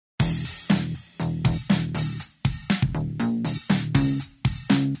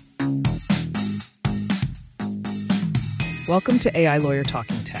Welcome to AI Lawyer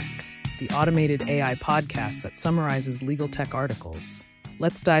Talking Tech, the automated AI podcast that summarizes legal tech articles.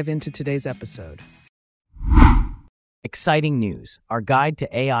 Let's dive into today's episode. Exciting news. Our guide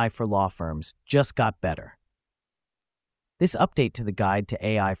to AI for law firms just got better. This update to the guide to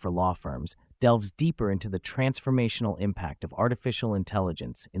AI for law firms delves deeper into the transformational impact of artificial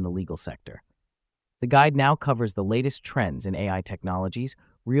intelligence in the legal sector. The guide now covers the latest trends in AI technologies,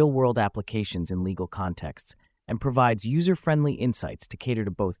 real-world applications in legal contexts, and provides user-friendly insights to cater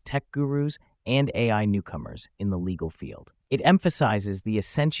to both tech gurus and AI newcomers in the legal field. It emphasizes the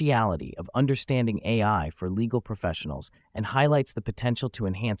essentiality of understanding AI for legal professionals and highlights the potential to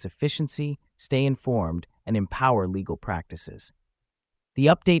enhance efficiency, stay informed, and empower legal practices. The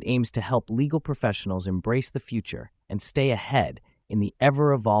update aims to help legal professionals embrace the future and stay ahead in the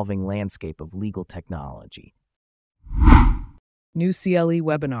ever-evolving landscape of legal technology. New CLE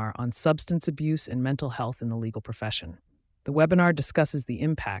webinar on substance abuse and mental health in the legal profession. The webinar discusses the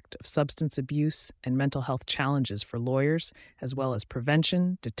impact of substance abuse and mental health challenges for lawyers, as well as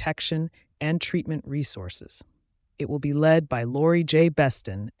prevention, detection, and treatment resources. It will be led by Lori J.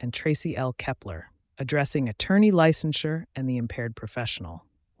 Beston and Tracy L. Kepler, addressing attorney licensure and the impaired professional.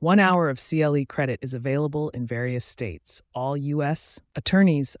 1 hour of CLE credit is available in various states. All U.S.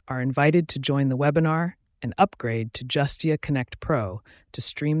 attorneys are invited to join the webinar and upgrade to Justia Connect Pro to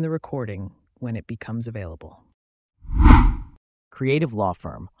stream the recording when it becomes available. Creative law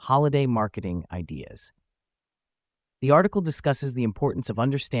firm, holiday marketing ideas. The article discusses the importance of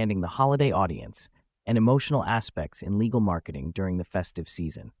understanding the holiday audience and emotional aspects in legal marketing during the festive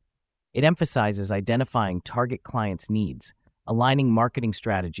season. It emphasizes identifying target clients' needs, aligning marketing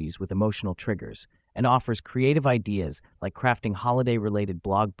strategies with emotional triggers, and offers creative ideas like crafting holiday-related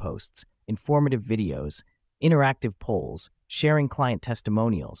blog posts, informative videos, interactive polls, sharing client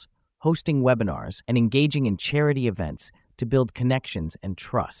testimonials, hosting webinars, and engaging in charity events to build connections and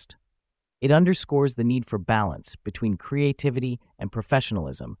trust. It underscores the need for balance between creativity and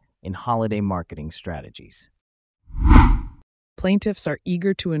professionalism in holiday marketing strategies. Plaintiffs are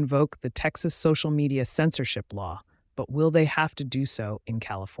eager to invoke the Texas social media censorship law, but will they have to do so in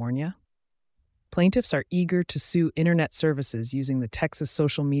California? Plaintiffs are eager to sue internet services using the Texas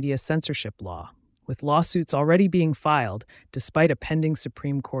social media censorship law, with lawsuits already being filed despite a pending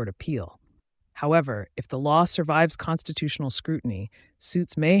Supreme Court appeal. However, if the law survives constitutional scrutiny,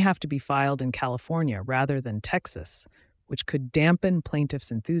 suits may have to be filed in California rather than Texas, which could dampen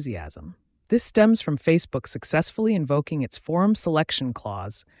plaintiffs' enthusiasm. This stems from Facebook successfully invoking its forum selection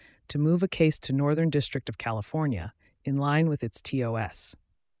clause to move a case to Northern District of California, in line with its TOS.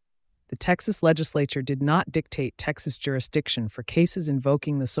 The Texas legislature did not dictate Texas jurisdiction for cases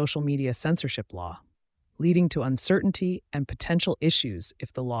invoking the social media censorship law, leading to uncertainty and potential issues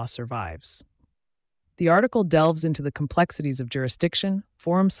if the law survives. The article delves into the complexities of jurisdiction,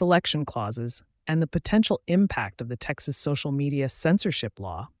 forum selection clauses, and the potential impact of the Texas social media censorship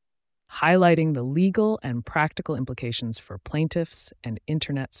law, highlighting the legal and practical implications for plaintiffs and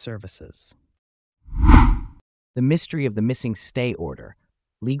internet services. The mystery of the missing stay order.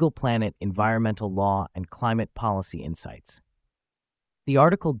 Legal Planet Environmental Law and Climate Policy Insights. The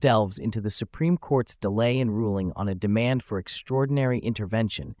article delves into the Supreme Court's delay in ruling on a demand for extraordinary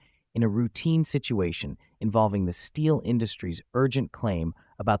intervention in a routine situation involving the steel industry's urgent claim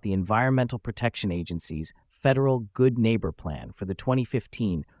about the Environmental Protection Agency's federal Good Neighbor Plan for the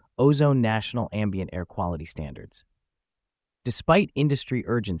 2015 Ozone National Ambient Air Quality Standards. Despite industry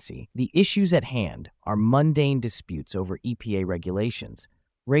urgency, the issues at hand are mundane disputes over EPA regulations,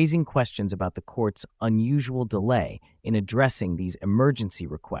 raising questions about the court's unusual delay in addressing these emergency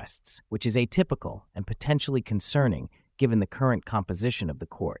requests, which is atypical and potentially concerning given the current composition of the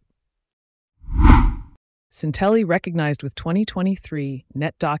court. Centelli recognized with 2023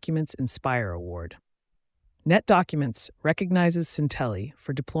 NetDocuments Inspire Award. NetDocuments recognizes Centelli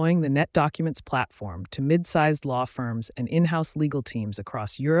for deploying the NetDocuments platform to mid-sized law firms and in-house legal teams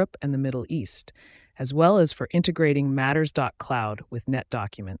across Europe and the Middle East, as well as for integrating Matters.cloud with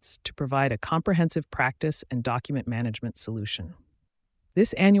NetDocuments to provide a comprehensive practice and document management solution.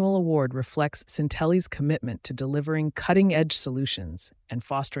 This annual award reflects Centelli's commitment to delivering cutting-edge solutions and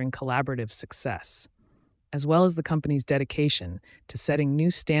fostering collaborative success, as well as the company's dedication to setting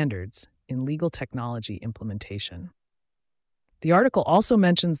new standards in legal technology implementation. The article also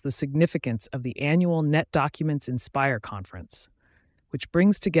mentions the significance of the annual NetDocuments Inspire Conference, which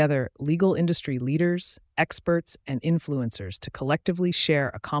brings together legal industry leaders, experts, and influencers to collectively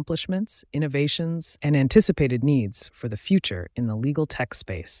share accomplishments, innovations, and anticipated needs for the future in the legal tech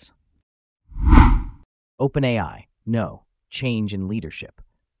space. OpenAI, no, change in leadership.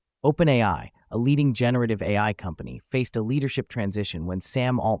 OpenAI, a leading generative AI company, faced a leadership transition when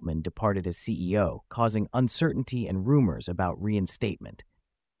Sam Altman departed as CEO, causing uncertainty and rumors about reinstatement.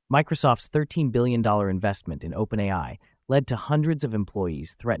 Microsoft's $13 billion investment in OpenAI led to hundreds of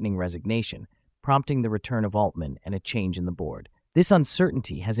employees threatening resignation, prompting the return of Altman and a change in the board. This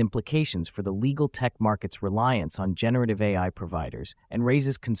uncertainty has implications for the legal tech market's reliance on generative AI providers and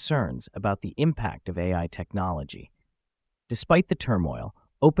raises concerns about the impact of AI technology. Despite the turmoil,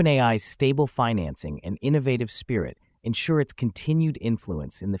 OpenAI's stable financing and innovative spirit ensure its continued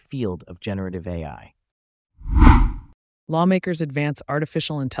influence in the field of generative AI. Lawmakers advance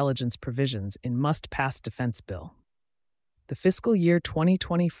artificial intelligence provisions in must-pass defense bill. The fiscal year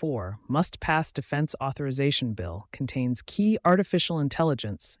 2024 must-pass defense authorization bill contains key artificial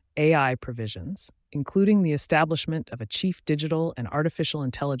intelligence (AI) provisions, including the establishment of a Chief Digital and Artificial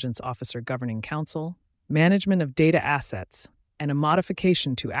Intelligence Officer Governing Council, management of data assets, and a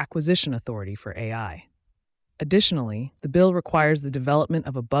modification to acquisition authority for AI. Additionally, the bill requires the development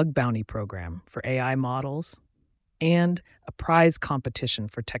of a bug bounty program for AI models and a prize competition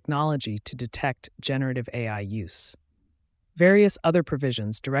for technology to detect generative AI use. Various other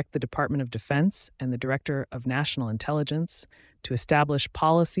provisions direct the Department of Defense and the Director of National Intelligence to establish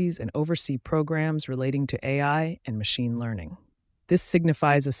policies and oversee programs relating to AI and machine learning. This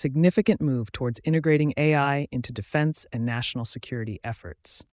signifies a significant move towards integrating AI into defense and national security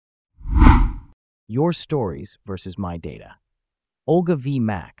efforts. Your stories versus my data. Olga V.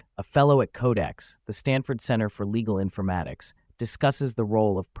 Mack, a fellow at Codex, the Stanford Center for Legal Informatics, discusses the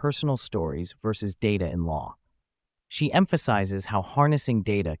role of personal stories versus data in law. She emphasizes how harnessing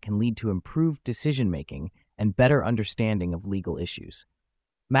data can lead to improved decision-making and better understanding of legal issues.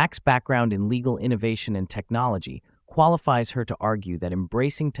 Mack's background in legal innovation and technology qualifies her to argue that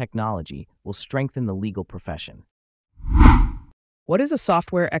embracing technology will strengthen the legal profession. What is a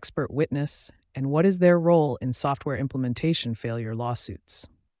software expert witness, and what is their role in software implementation failure lawsuits?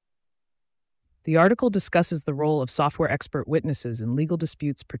 The article discusses the role of software expert witnesses in legal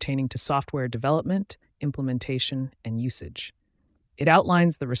disputes pertaining to software development, implementation, and usage. It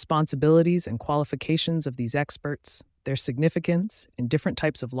outlines the responsibilities and qualifications of these experts, their significance in different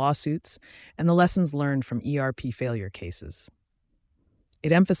types of lawsuits, and the lessons learned from ERP failure cases.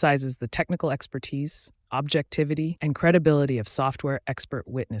 It emphasizes the technical expertise, objectivity, and credibility of software expert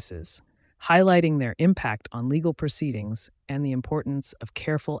witnesses, highlighting their impact on legal proceedings and the importance of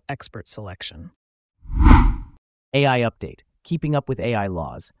careful expert selection. AI Update: Keeping Up with AI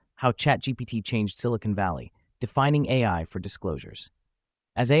Laws, How ChatGPT Changed Silicon Valley, Defining AI for Disclosures.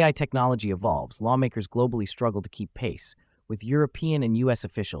 As AI technology evolves, lawmakers globally struggle to keep pace, with European and U.S.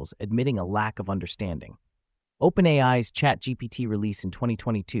 officials admitting a lack of understanding. OpenAI's ChatGPT release in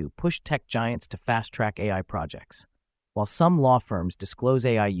 2022 pushed tech giants to fast-track AI projects. While some law firms disclose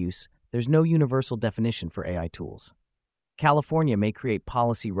AI use, there's no universal definition for AI tools. California may create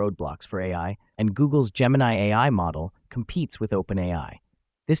policy roadblocks for AI, and Google's Gemini AI model competes with OpenAI.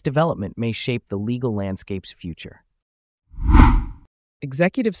 This development may shape the legal landscape's future.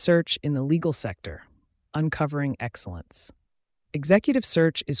 Executive search in the legal sector, uncovering excellence. Executive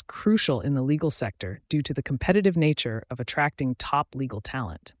search is crucial in the legal sector due to the competitive nature of attracting top legal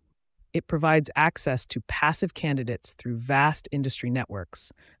talent. It provides access to passive candidates through vast industry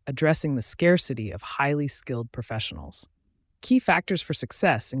networks, addressing the scarcity of highly skilled professionals. Key factors for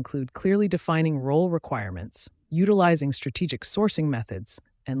success include clearly defining role requirements, utilizing strategic sourcing methods,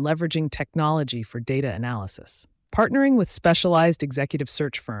 and leveraging technology for data analysis. Partnering with specialized executive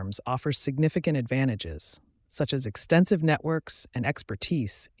search firms offers significant advantages, such as extensive networks and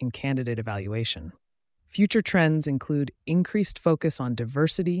expertise in candidate evaluation. Future trends include increased focus on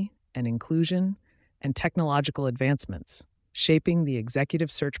diversity and inclusion and technological advancements, shaping the executive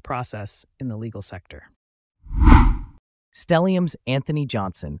search process in the legal sector. Stellium's Anthony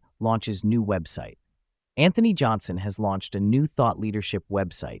Johnson launches new website. Anthony Johnson has launched a new thought leadership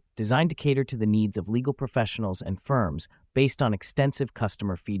website designed to cater to the needs of legal professionals and firms based on extensive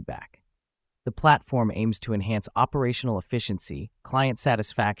customer feedback. The platform aims to enhance operational efficiency, client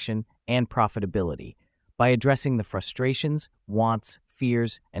satisfaction, and profitability by addressing the frustrations, wants,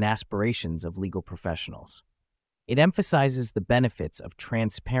 fears, and aspirations of legal professionals. It emphasizes the benefits of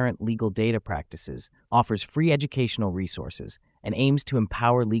transparent legal data practices, offers free educational resources, and aims to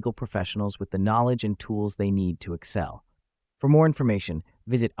empower legal professionals with the knowledge and tools they need to excel. For more information,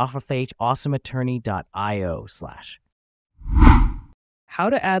 visit awesomeattorney.io/. How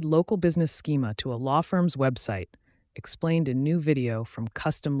to add local business schema to a law firm's website, explained in new video from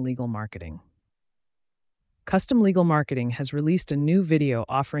Custom Legal Marketing. Custom Legal Marketing has released a new video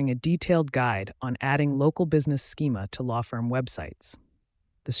offering a detailed guide on adding local business schema to law firm websites.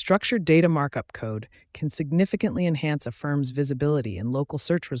 The structured data markup code can significantly enhance a firm's visibility in local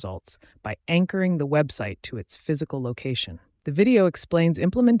search results by anchoring the website to its physical location. The video explains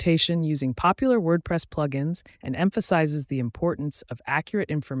implementation using popular WordPress plugins and emphasizes the importance of accurate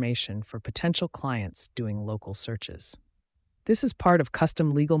information for potential clients doing local searches. This is part of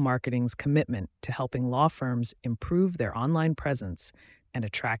Custom Legal Marketing's commitment to helping law firms improve their online presence and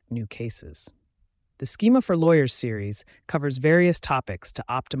attract new cases. The Schema for Lawyers series covers various topics to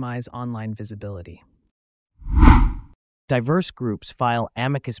optimize online visibility. Diverse groups file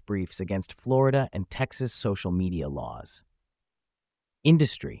amicus briefs against Florida and Texas social media laws.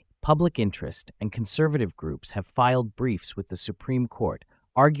 Industry, public interest, and conservative groups have filed briefs with the Supreme Court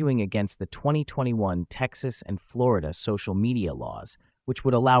arguing against the 2021 Texas and Florida social media laws, which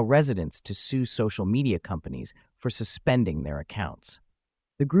would allow residents to sue social media companies for suspending their accounts.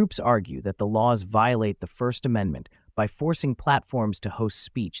 The groups argue that the laws violate the First Amendment by forcing platforms to host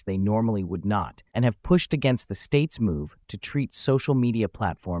speech they normally would not, and have pushed against the state's move to treat social media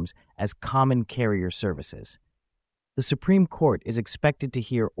platforms as common carrier services. The Supreme Court is expected to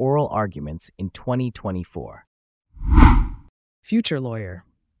hear oral arguments in 2024. Future Lawyer,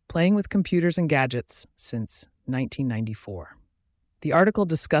 Playing with Computers and Gadgets Since 1994. The article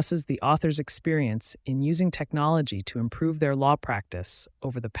discusses the author's experience in using technology to improve their law practice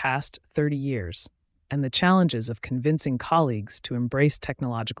over the past 30 years and the challenges of convincing colleagues to embrace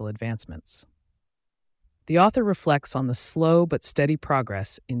technological advancements. The author reflects on the slow but steady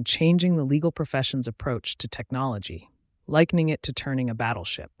progress in changing the legal profession's approach to technology, likening it to turning a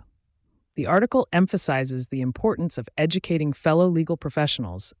battleship. The article emphasizes the importance of educating fellow legal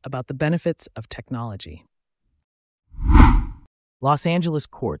professionals about the benefits of technology. Los Angeles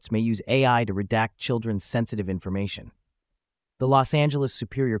courts may use AI to redact children's sensitive information. The Los Angeles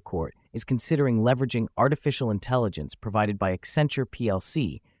Superior Court is considering leveraging artificial intelligence provided by Accenture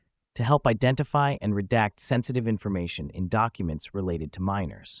plc to help identify and redact sensitive information in documents related to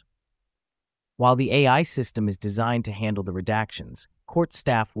minors. While the AI system is designed to handle the redactions, court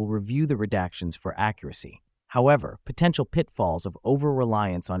staff will review the redactions for accuracy. However, potential pitfalls of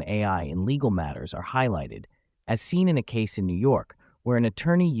over-reliance on AI in legal matters are highlighted, as seen in a case in New York, where an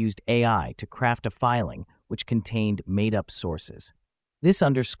attorney used AI to craft a filing which contained made-up sources. This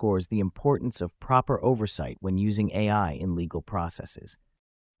underscores the importance of proper oversight when using AI in legal processes.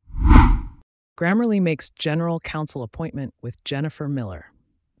 Grammarly makes general counsel appointment with Jennifer Miller.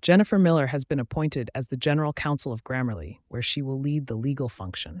 Jennifer Miller has been appointed as the general counsel of Grammarly, where she will lead the legal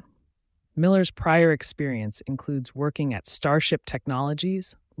function. Miller's prior experience includes working at Starship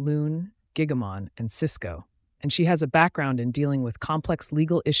Technologies, Loon, Gigamon, and Cisco, and she has a background in dealing with complex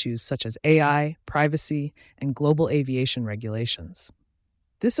legal issues such as AI, privacy, and global aviation regulations.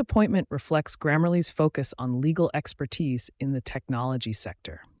 This appointment reflects Grammarly's focus on legal expertise in the technology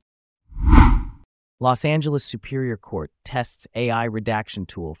sector. Los Angeles Superior Court tests AI redaction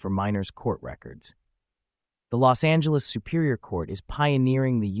tool for minors' court records. The Los Angeles Superior Court is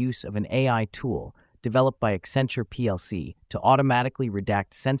pioneering the use of an AI tool developed by Accenture plc to automatically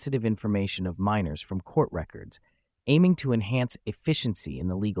redact sensitive information of minors from court records, aiming to enhance efficiency in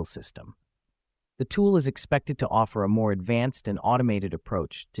the legal system. The tool is expected to offer a more advanced and automated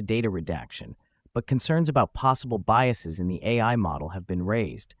approach to data redaction, but concerns about possible biases in the AI model have been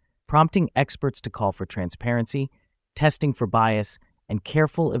raised, prompting experts to call for transparency, testing for bias, and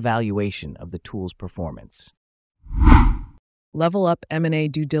careful evaluation of the tool's performance. Level up M&A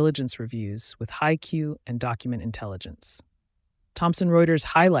due diligence reviews with HighQ and Document Intelligence. Thomson Reuters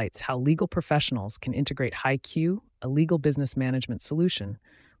highlights how legal professionals can integrate HighQ, a legal business management solution,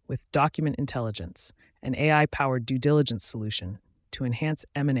 with Document Intelligence, an AI-powered due diligence solution, to enhance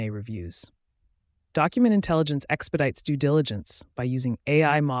M&A reviews. Document Intelligence expedites due diligence by using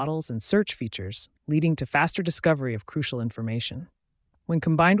AI models and search features, leading to faster discovery of crucial information. When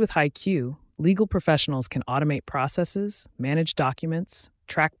combined with HighQ, legal professionals can automate processes, manage documents,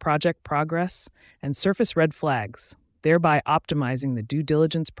 track project progress, and surface red flags, thereby optimizing the due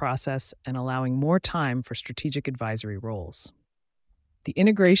diligence process and allowing more time for strategic advisory roles. The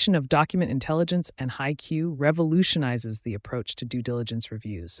integration of Document Intelligence and HighQ revolutionizes the approach to due diligence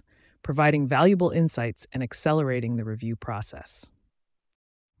reviews, providing valuable insights and accelerating the review process.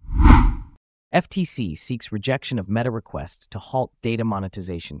 FTC seeks rejection of Meta request to halt data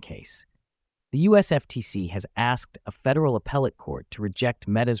monetization case. The U.S. FTC has asked a federal appellate court to reject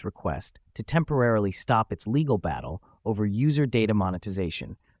Meta's request to temporarily stop its legal battle over user data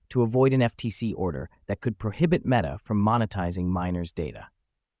monetization to avoid an FTC order that could prohibit Meta from monetizing minors' data.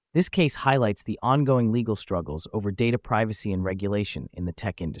 This case highlights the ongoing legal struggles over data privacy and regulation in the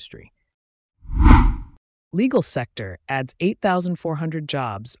tech industry. Legal sector adds 8,400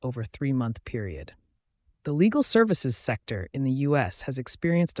 jobs over 3-month period. The legal services sector in the U.S. has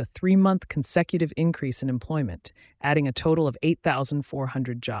experienced a 3-month consecutive increase in employment, adding a total of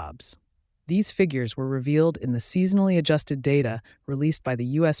 8,400 jobs. These figures were revealed in the seasonally adjusted data released by the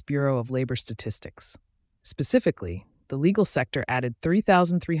U.S. Bureau of Labor Statistics. Specifically, the legal sector added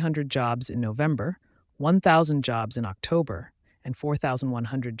 3,300 jobs in November, 1,000 jobs in October, and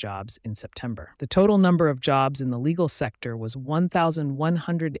 4,100 jobs in September. The total number of jobs in the legal sector was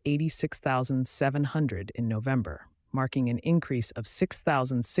 1,186,700 in November, marking an increase of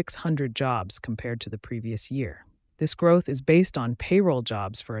 6,600 jobs compared to the previous year. This growth is based on payroll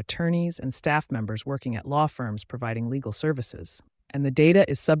jobs for attorneys and staff members working at law firms providing legal services, and the data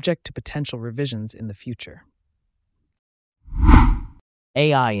is subject to potential revisions in the future.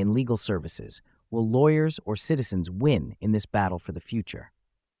 AI in legal services. Will lawyers or citizens win in this battle for the future?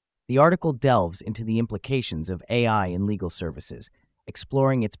 The article delves into the implications of AI in legal services,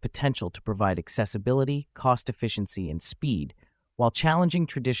 exploring its potential to provide accessibility, cost efficiency, and speed while challenging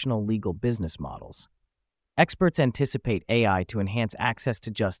traditional legal business models. Experts anticipate AI to enhance access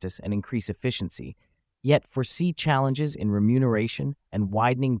to justice and increase efficiency, yet foresee challenges in remuneration and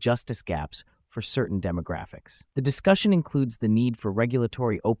widening justice gaps for certain demographics. The discussion includes the need for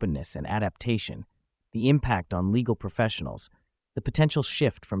regulatory openness and adaptation, the impact on legal professionals, the potential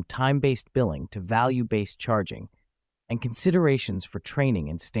shift from time-based billing to value-based charging, and considerations for training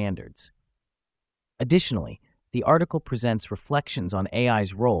and standards. Additionally, the article presents reflections on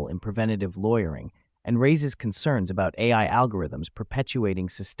AI's role in preventative lawyering and raises concerns about AI algorithms perpetuating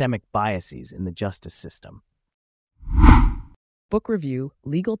systemic biases in the justice system. Book review,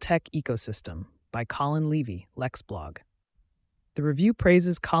 Legal Tech Ecosystem by Colin Levy, LexBlog. The review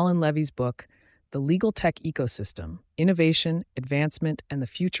praises Colin Levy's book, The Legal Tech Ecosystem, Innovation, Advancement, and the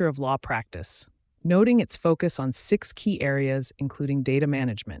Future of Law Practice, noting its focus on 6 key areas, including data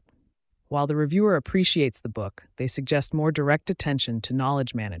management. While the reviewer appreciates the book, they suggest more direct attention to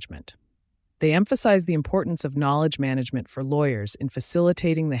knowledge management. They emphasize the importance of knowledge management for lawyers in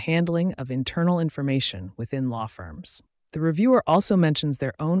facilitating the handling of internal information within law firms. The reviewer also mentions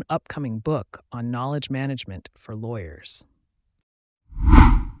their own upcoming book on knowledge management for lawyers.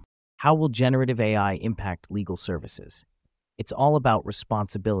 How will generative AI impact legal services? It's all about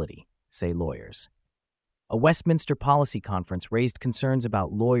responsibility, say lawyers. A Westminster policy conference raised concerns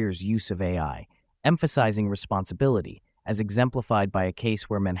about lawyers' use of AI, emphasizing responsibility, as exemplified by a case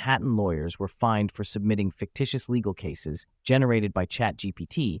where Manhattan lawyers were fined for submitting fictitious legal cases generated by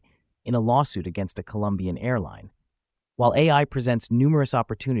ChatGPT in a lawsuit against a Colombian airline. While AI presents numerous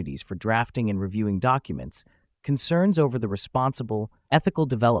opportunities for drafting and reviewing documents, concerns over the responsible, ethical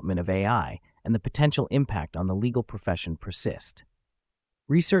development of AI and the potential impact on the legal profession persist.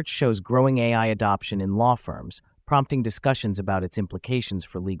 Research shows growing AI adoption in law firms, prompting discussions about its implications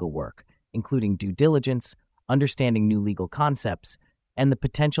for legal work, including due diligence, understanding new legal concepts, and the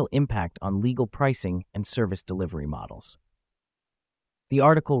potential impact on legal pricing and service delivery models. The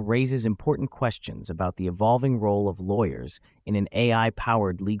article raises important questions about the evolving role of lawyers in an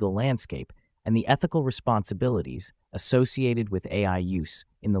AI-powered legal landscape and the ethical responsibilities associated with AI use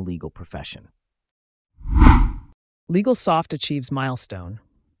in the legal profession. LegalSoft achieves milestone.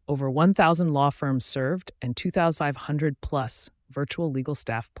 Over 1,000 law firms served and 2,500 plus virtual legal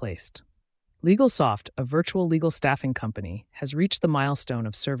staff placed. LegalSoft, a virtual legal staffing company, has reached the milestone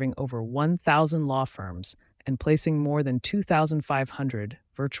of serving over 1,000 law firms and placing more than 2,500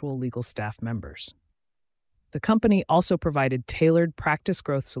 virtual legal staff members. The company also provided tailored practice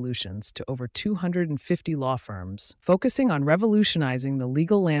growth solutions to over 250 law firms, focusing on revolutionizing the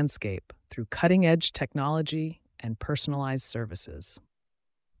legal landscape through cutting-edge technology and personalized services.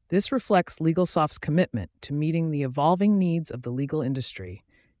 This reflects LegalSoft's commitment to meeting the evolving needs of the legal industry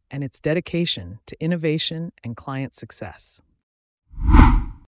and its dedication to innovation and client success.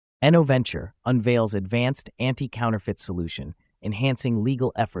 Ennoventure unveils advanced anti-counterfeit solution, enhancing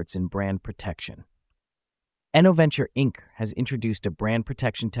legal efforts in brand protection. Ennoventure Inc. has introduced a brand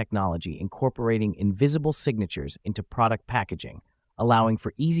protection technology incorporating invisible signatures into product packaging, allowing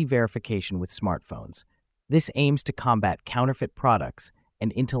for easy verification with smartphones. This aims to combat counterfeit products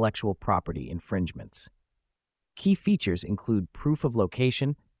and intellectual property infringements. Key features include proof of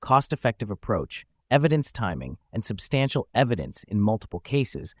location, cost-effective approach, evidence timing, and substantial evidence in multiple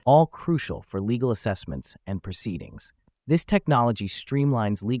cases, all crucial for legal assessments and proceedings. This technology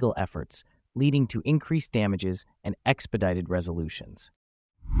streamlines legal efforts, leading to increased damages and expedited resolutions.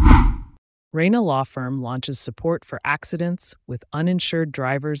 Reyna Law Firm launches support for accidents with uninsured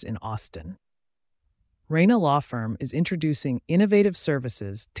drivers in Austin. Reina Law Firm is introducing innovative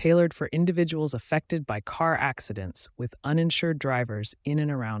services tailored for individuals affected by car accidents with uninsured drivers in and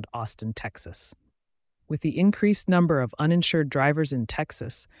around Austin, Texas. With the increased number of uninsured drivers in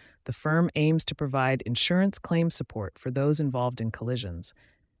Texas, the firm aims to provide insurance claim support for those involved in collisions,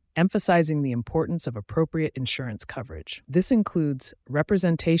 emphasizing the importance of appropriate insurance coverage. This includes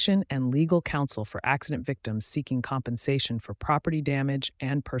representation and legal counsel for accident victims seeking compensation for property damage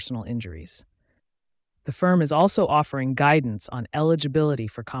and personal injuries. The firm is also offering guidance on eligibility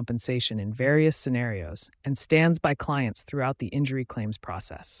for compensation in various scenarios and stands by clients throughout the injury claims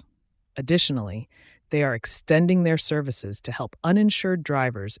process. Additionally, they are extending their services to help uninsured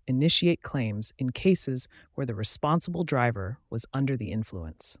drivers initiate claims in cases where the responsible driver was under the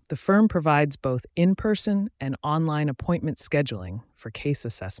influence. The firm provides both in-person and online appointment scheduling for case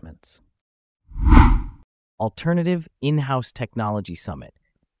assessments. Alternative In-House Technology Summit.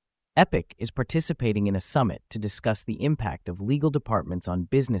 Epic is participating in a summit to discuss the impact of legal departments on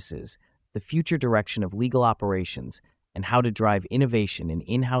businesses, the future direction of legal operations, and how to drive innovation in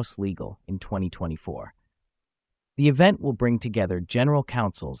in-house legal in 2024. The event will bring together general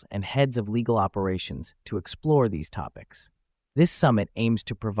counsels and heads of legal operations to explore these topics. This summit aims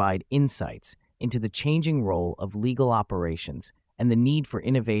to provide insights into the changing role of legal operations and the need for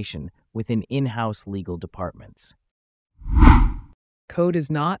innovation within in-house legal departments. Code is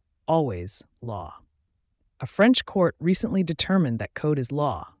not always law. A French court recently determined that code is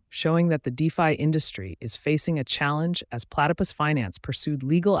law, showing that the DeFi industry is facing a challenge as Platypus Finance pursued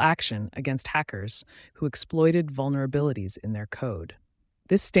legal action against hackers who exploited vulnerabilities in their code.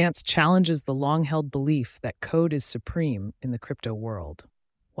 This stance challenges the long-held belief that code is supreme in the crypto world.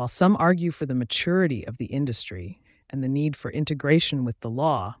 While some argue for the maturity of the industry and the need for integration with the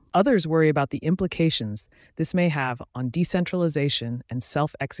law, others worry about the implications this may have on decentralization and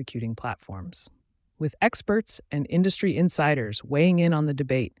self-executing platforms. With experts and industry insiders weighing in on the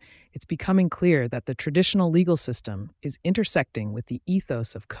debate, it's becoming clear that the traditional legal system is intersecting with the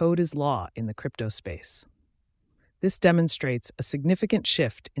ethos of code is law in the crypto space. This demonstrates a significant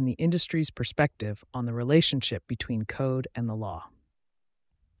shift in the industry's perspective on the relationship between code and the law.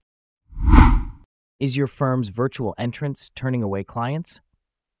 Is your firm's virtual entrance turning away clients?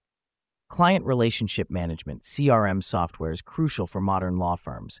 Client relationship management (CRM) software is crucial for modern law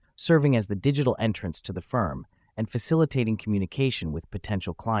firms, serving as the digital entrance to the firm and facilitating communication with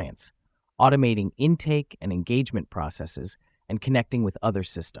potential clients, automating intake and engagement processes, and connecting with other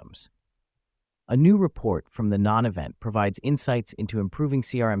systems. A new report from the Non-Event provides insights into improving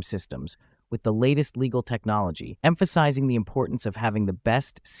CRM systems with the latest legal technology, emphasizing the importance of having the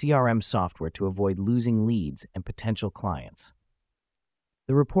best CRM software to avoid losing leads and potential clients.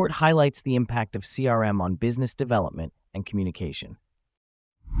 The report highlights the impact of CRM on business development and communication.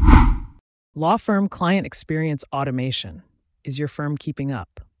 Law firm client experience automation. Is your firm keeping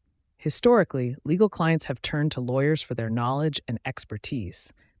up? Historically, legal clients have turned to lawyers for their knowledge and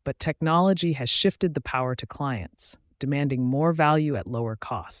expertise, but technology has shifted the power to clients, demanding more value at lower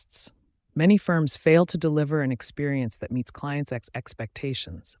costs. Many firms fail to deliver an experience that meets clients'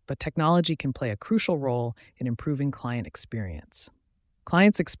 expectations, but technology can play a crucial role in improving client experience.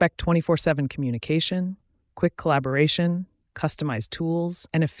 Clients expect 24/7 communication, quick collaboration, customized tools,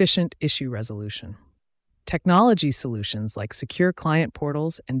 and efficient issue resolution. Technology solutions like secure client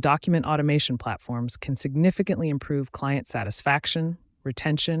portals and document automation platforms can significantly improve client satisfaction,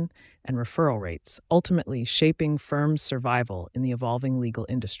 retention, and referral rates, ultimately shaping firms' survival in the evolving legal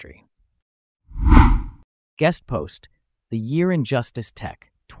industry. Guest post, The Year in Justice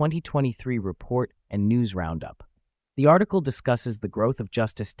Tech 2023 Report and News Roundup. The article discusses the growth of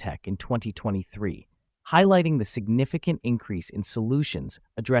justice tech in 2023, highlighting the significant increase in solutions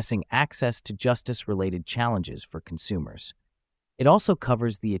addressing access to justice-related challenges for consumers. It also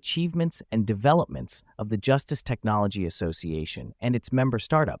covers the achievements and developments of the Justice Technology Association and its member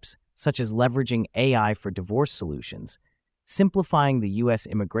startups, such as leveraging AI for divorce solutions, simplifying the U.S.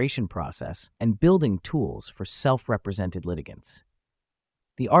 immigration process, and building tools for self-represented litigants.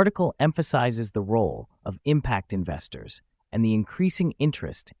 The article emphasizes the role of impact investors and the increasing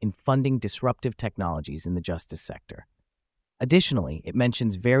interest in funding disruptive technologies in the justice sector. Additionally, it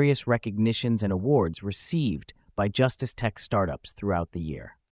mentions various recognitions and awards received by justice tech startups throughout the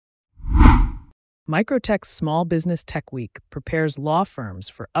year. Microtech's Small Business Tech Week prepares law firms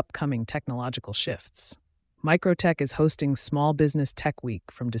for upcoming technological shifts. Microtech is hosting Small Business Tech Week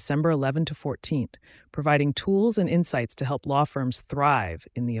from December 11 to 14th, providing tools and insights to help law firms thrive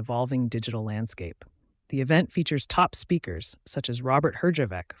in the evolving digital landscape. The event features top speakers such as Robert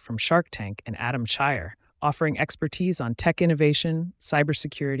Herjavec from Shark Tank and Adam Chire, offering expertise on tech innovation,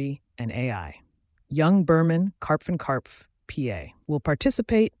 cybersecurity, and AI. Young Berman, Karpf and Karpf, PA, will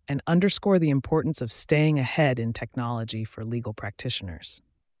participate and underscore the importance of staying ahead in technology for legal practitioners.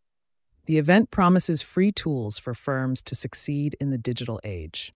 The event promises free tools for firms to succeed in the digital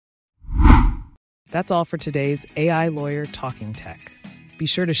age. That's all for today's AI Lawyer Talking Tech. Be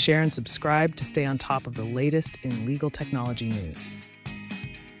sure to share and subscribe to stay on top of the latest in legal technology news.